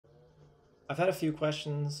I've had a few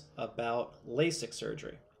questions about LASIK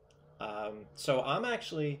surgery. So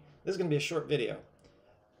this is going to be a short video.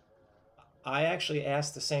 I actually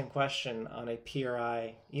asked the same question on a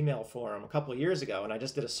PRI email forum a couple of years ago, and I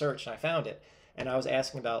just did a search and I found it. And I was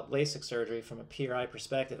asking about LASIK surgery from a PRI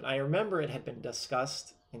perspective. And I remember it had been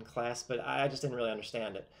discussed in class, but I just didn't really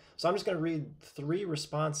understand it. So I'm just going to read three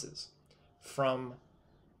responses from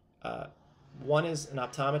one is an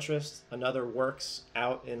optometrist, another works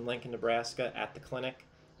out in Lincoln, Nebraska at the clinic,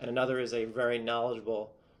 and another is a very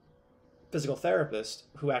knowledgeable physical therapist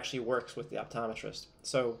who actually works with the optometrist.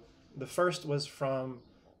 So the first was from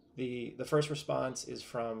the first response is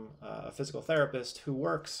from a physical therapist who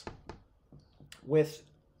works with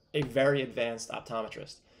a very advanced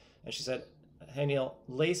optometrist. And she said, "Hey Neil,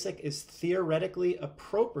 LASIK is theoretically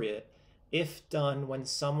appropriate if done when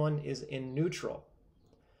someone is in neutral.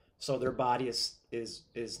 So their body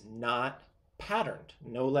is not patterned.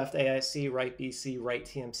 No left AIC, right BC, right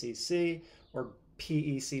TMCC, or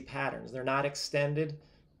PEC patterns. They're not extended.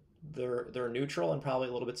 They're neutral and probably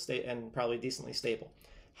a little bit and probably decently stable.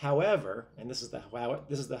 However, and this is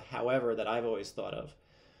the however that I've always thought of.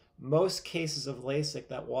 Most cases of LASIK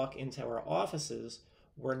that walk into our offices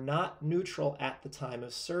were not neutral at the time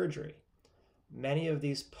of surgery. Many of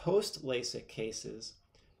these post-LASIK cases,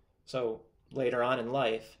 so later on in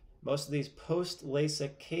life, most of these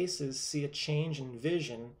post-LASIK cases see a change in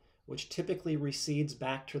vision, which typically recedes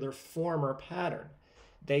back to their former pattern.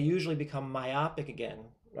 They usually become myopic again.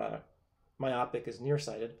 Myopic is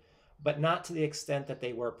nearsighted, but not to the extent that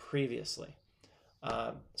they were previously.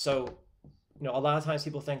 So a lot of times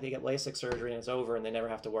people think they get LASIK surgery and it's over and they never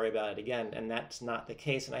have to worry about it again, and that's not the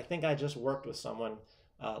case. And I think I just worked with someone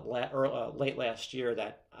late last year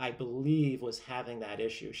that I believe was having that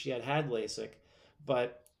issue. She had LASIK,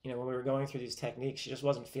 but when we were going through these techniques, she just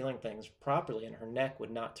wasn't feeling things properly, and her neck would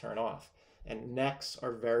not turn off. And when necks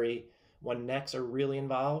are really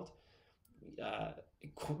involved,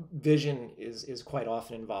 vision is quite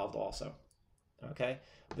often involved also. Okay,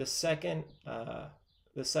 the second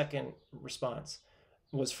response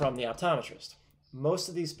was from the optometrist. Most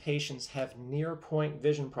of these patients have near point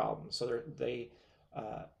vision problems. So let me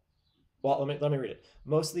read it.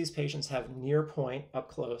 Most of these patients have near point, up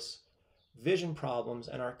close, vision problems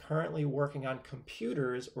and are currently working on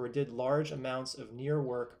computers or did large amounts of near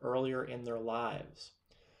work earlier in their lives.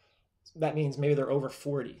 That means maybe they're over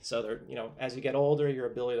 40. So they're, as you get older, your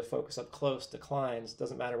ability to focus up close declines.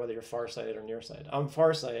 Doesn't matter whether you're farsighted or nearsighted. I'm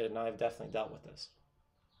farsighted and I've definitely dealt with this.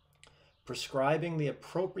 Prescribing the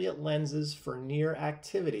appropriate lenses for near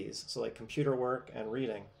activities, so like computer work and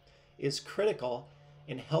reading, is critical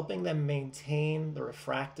in helping them maintain the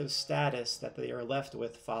refractive status that they are left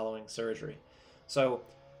with following surgery. So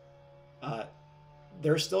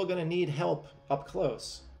they're still going to need help up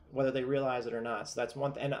close, whether they realize it or not. So that's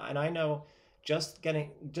one thing. And I know just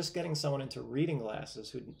getting someone into reading glasses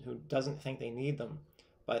who doesn't think they need them,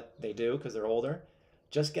 but they do because they're older,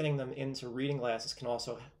 just getting them into reading glasses can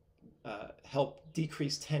also help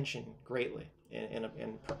decrease tension greatly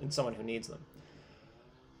in someone who needs them.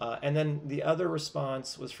 And then the other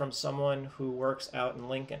response was from someone who works out in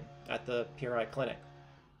Lincoln at the PRI clinic.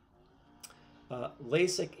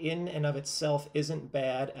 LASIK in and of itself isn't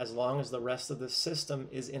bad as long as the rest of the system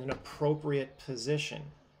is in an appropriate position.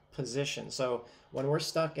 So when we're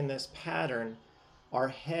stuck in this pattern, our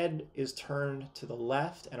head is turned to the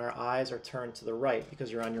left and our eyes are turned to the right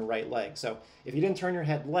because you're on your right leg. So if you didn't turn your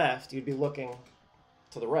head left, you'd be looking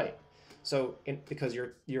to the right. So because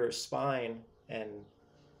your spine and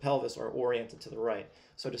pelvis are oriented to the right.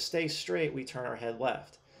 So to stay straight, we turn our head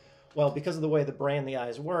left. Well, because of the way the brain and the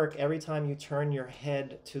eyes work, every time you turn your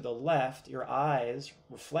head to the left, your eyes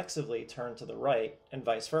reflexively turn to the right, and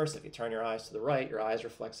vice versa. If you turn your eyes to the right, your eyes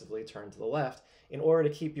reflexively turn to the left in order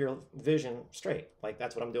to keep your vision straight. Like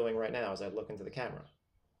that's what I'm doing right now as I look into the camera.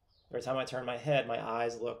 Every time I turn my head, my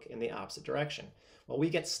eyes look in the opposite direction. Well, we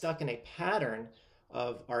get stuck in a pattern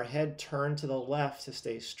of our head turned to the left to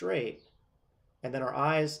stay straight, and then our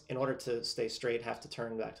eyes, in order to stay straight, have to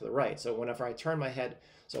turn back to the right. So whenever I turn my head,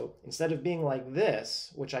 so instead of being like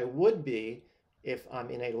this, which I would be if I'm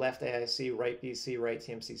in a left AIC, right BC, right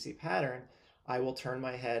TMCC pattern, I will turn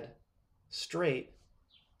my head straight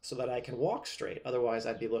so that I can walk straight. Otherwise,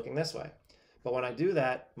 I'd be looking this way. But when I do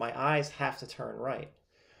that, my eyes have to turn right.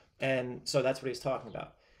 And so that's what he's talking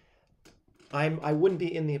about. I wouldn't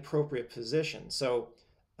be in the appropriate position. So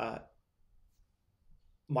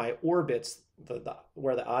my orbits,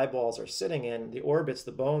 where the eyeballs are sitting in, the orbits,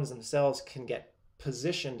 the bones themselves can get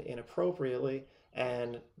positioned inappropriately,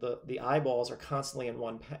 and the eyeballs are constantly in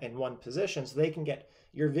one position, so they can get,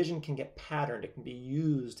 your vision can get patterned. It can be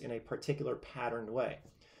used in a particular patterned way.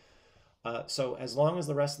 So as long as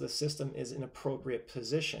the rest of the system is in appropriate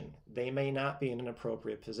position, they may not be in an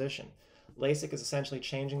appropriate position. LASIK is essentially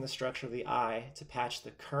changing the structure of the eye to patch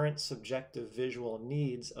the current subjective visual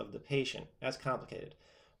needs of the patient. That's complicated,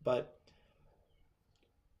 but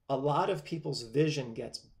a lot of people's vision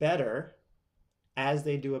gets better as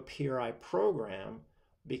they do a PRI program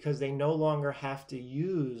because they no longer have to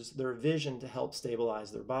use their vision to help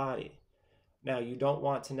stabilize their body. Now, you don't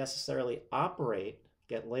want to necessarily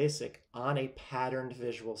get LASIK on a patterned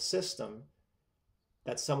visual system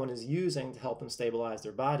that someone is using to help them stabilize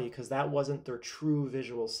their body, because that wasn't their true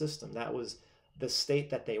visual system. That was the state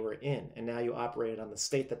that they were in. And now you operated on the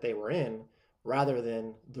state that they were in rather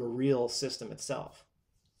than the real system itself.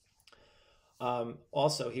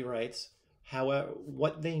 Also, he writes, however,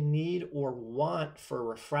 what they need or want for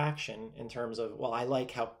refraction in terms of, well, I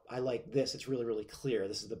like this, it's really, really clear,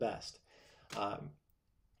 this is the best.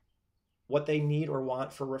 What they need or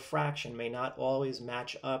want for refraction may not always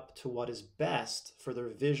match up to what is best for their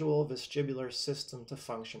visual vestibular system to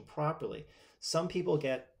function properly. Some people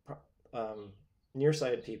get,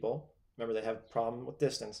 nearsighted people, remember they have a problem with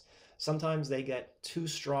distance, sometimes they get too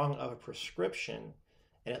strong of a prescription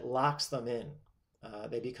and it locks them in.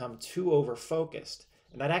 They become too over-focused,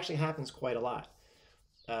 and that actually happens quite a lot.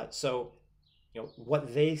 So,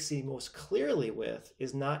 what they see most clearly with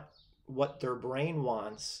is not what their brain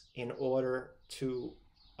wants in order to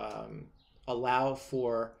allow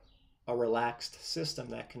for a relaxed system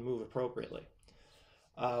that can move appropriately.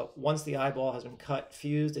 Once the eyeball has been cut,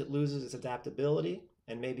 fused, it loses its adaptability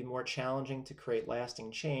and may be more challenging to create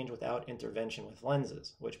lasting change without intervention with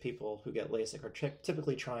lenses, which people who get LASIK are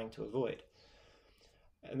typically trying to avoid.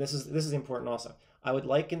 And this is important also. I would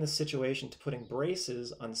liken the situation to putting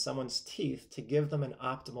braces on someone's teeth to give them an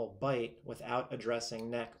optimal bite without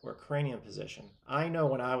addressing neck or cranium position. I know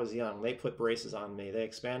when I was young, they put braces on me. They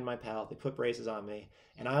expand my palate, they put braces on me,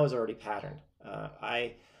 and I was already patterned.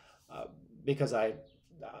 Because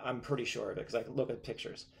I'm pretty sure of it, because I can look at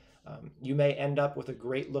pictures. You may end up with a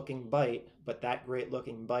great looking bite, but that great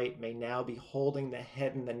looking bite may now be holding the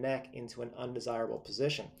head and the neck into an undesirable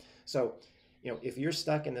position. So, if you're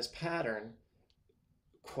stuck in this pattern,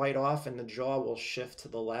 quite often the jaw will shift to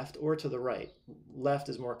the left or to the right. Left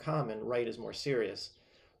is more common, right is more serious.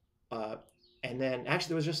 And then actually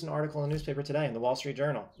there was just an article in the newspaper today in the Wall Street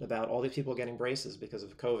Journal about all these people getting braces because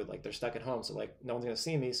of COVID. Like, they're stuck at home, so like no one's going to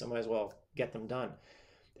see me, so I might as well get them done.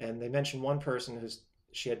 And they mentioned one person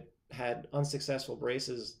she had unsuccessful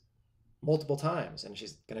braces multiple times, and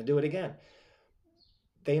she's going to do it again.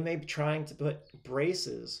 They may be trying to put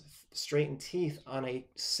braces, straighten teeth on a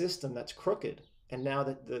system that's crooked. And now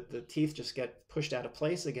that the teeth just get pushed out of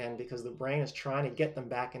place again because the brain is trying to get them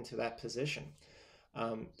back into that position.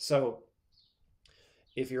 So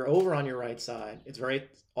if you're over on your right side, it's very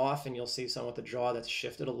often you'll see someone with a jaw that's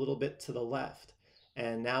shifted a little bit to the left.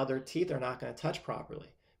 And now their teeth are not going to touch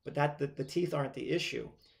properly. But the teeth aren't the issue.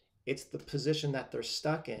 It's the position that they're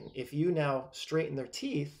stuck in. If you now straighten their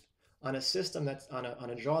teeth on a system that's on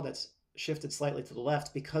a jaw that's shifted slightly to the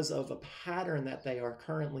left because of a pattern that they are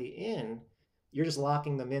currently in, you're just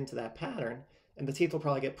locking them into that pattern, and the teeth will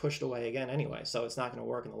probably get pushed away again anyway, so it's not going to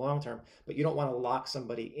work in the long term. But you don't want to lock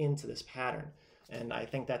somebody into this pattern, and I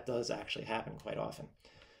think that does actually happen quite often.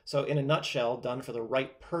 So in a nutshell, done for the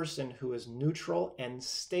right person who is neutral and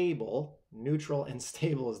stable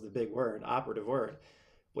is the big word, operative word,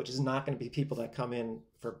 which is not going to be people that come in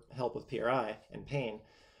for help with PRI and pain.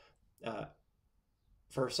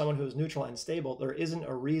 For someone who is neutral and stable, there isn't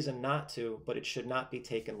a reason not to, but it should not be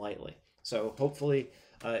taken lightly. So hopefully,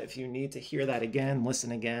 if you need to hear that again,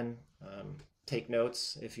 listen again, take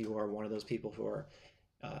notes if you are one of those people who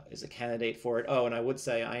is a candidate for it. Oh, and I would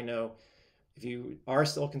say, I know if you are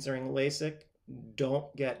still considering LASIK,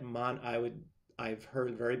 don't get I've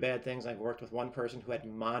heard very bad things. I've worked with one person who had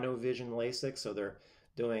monovision LASIK, so they're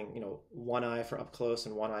doing, one eye for up close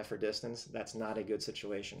and one eye for distance. That's not a good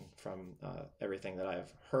situation from everything that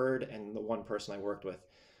I've heard. And the one person I worked with,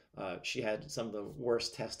 she had some of the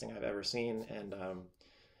worst testing I've ever seen, and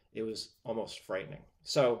it was almost frightening.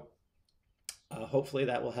 So hopefully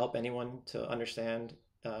that will help anyone to understand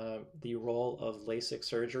the role of LASIK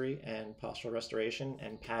surgery and postural restoration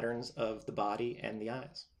and patterns of the body and the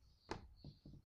eyes.